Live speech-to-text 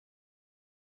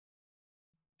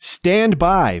stand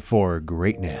by for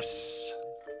greatness.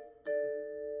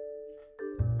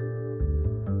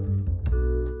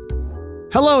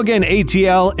 Hello again,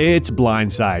 ATL. It's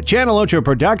Blindside. Channel Ocho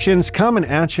Productions coming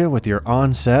at you with your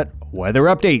on-set weather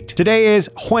update. Today is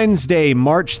Wednesday,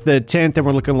 March the 10th, and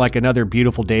we're looking like another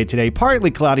beautiful day today.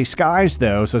 Partly cloudy skies,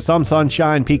 though, so some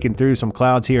sunshine peeking through, some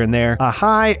clouds here and there. A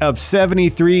high of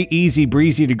 73 easy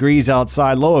breezy degrees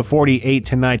outside, low of 48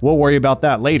 tonight. We'll worry about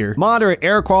that later. Moderate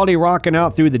air quality rocking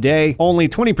out through the day. Only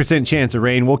 20% chance of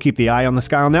rain. We'll keep the eye on the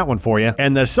sky on that one for you.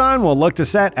 And the sun will look to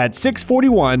set at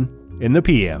 6:41 in the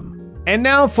PM. And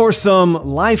now for some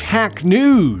life hack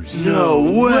news. No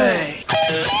way!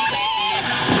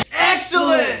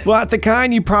 Excellent! Well, the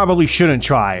kind you probably shouldn't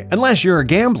try, unless you're a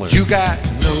gambler. You got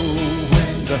to know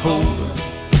when to hold up,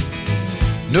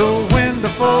 know when to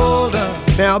fold up.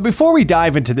 Now, before we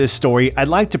dive into this story, I'd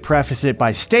like to preface it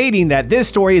by stating that this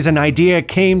story is an idea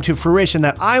came to fruition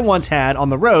that I once had on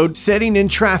the road, sitting in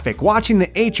traffic, watching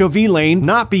the HOV lane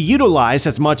not be utilized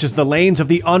as much as the lanes of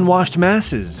the unwashed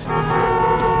masses.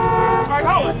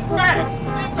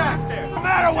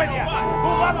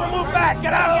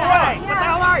 Get out of the way! What the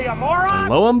hell are you, moron?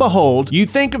 Lo and behold, you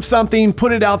think of something,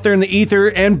 put it out there in the ether,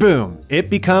 and boom, it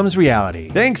becomes reality.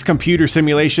 Thanks computer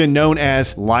simulation known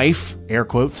as life, air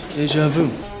quotes. Deja vu.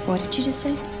 What did you just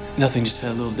say? Nothing, just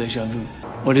had a little deja vu.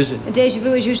 What is it? A deja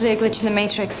vu is usually a glitch in the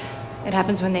Matrix. It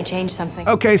happens when they change something.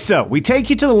 Okay, so we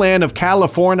take you to the land of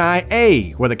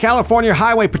California, where the California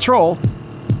Highway Patrol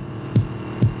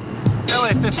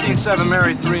LA 15-7,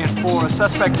 Mary 3 and 4. A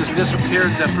suspect has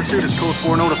disappeared. The pursuit is code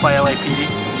 4. Notify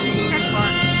LAPD.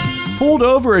 pulled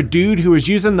over a dude who was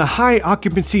using the high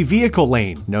occupancy vehicle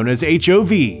lane, known as HOV.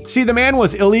 See, the man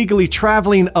was illegally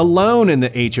traveling alone in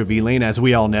the HOV lane, as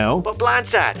we all know. But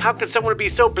Blindside, how can someone be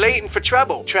so blatant for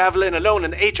trouble, traveling alone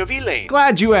in the HOV lane?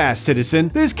 Glad you asked,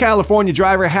 citizen. This California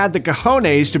driver had the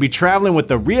cojones to be traveling with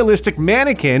the realistic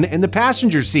mannequin in the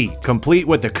passenger seat, complete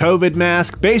with the COVID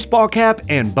mask, baseball cap,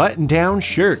 and button-down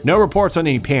shirt. No reports on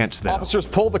any pants, though. Officers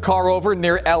pulled the car over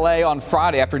near LA on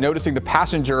Friday after noticing the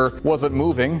passenger wasn't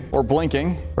moving or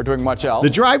blinking or doing much else. The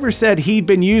driver said he'd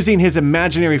been using his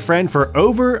imaginary friend for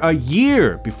over a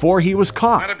year before he was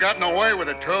caught. I'd have gotten away with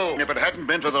it too if it hadn't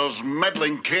been to those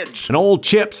meddling kids. And old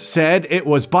Chips said it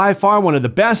was by far one of the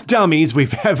best dummies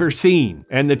we've ever seen.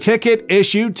 And the ticket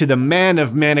issued to the man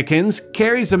of mannequins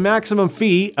carries a maximum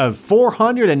fee of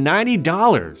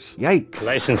 $490. Yikes.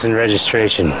 License and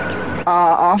registration.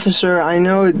 Officer, I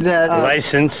know that...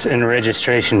 License and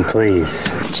registration, please.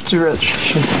 It's the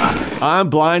registration. I'm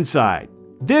Blindside.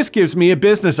 This gives me a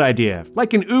business idea,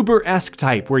 like an Uber-esque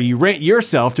type where you rent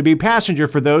yourself to be a passenger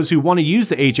for those who want to use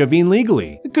the HOV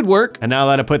legally. It could work. And now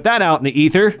that I put that out in the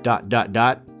ether,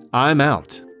 I'm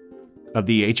out of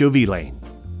the HOV lane.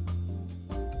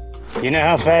 You know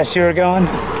how fast you were going?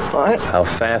 What? How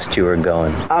fast you were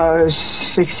going?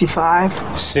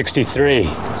 65. 63.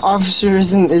 Officer,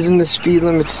 isn't the speed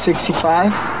limit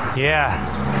 65?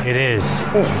 Yeah, it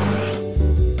is.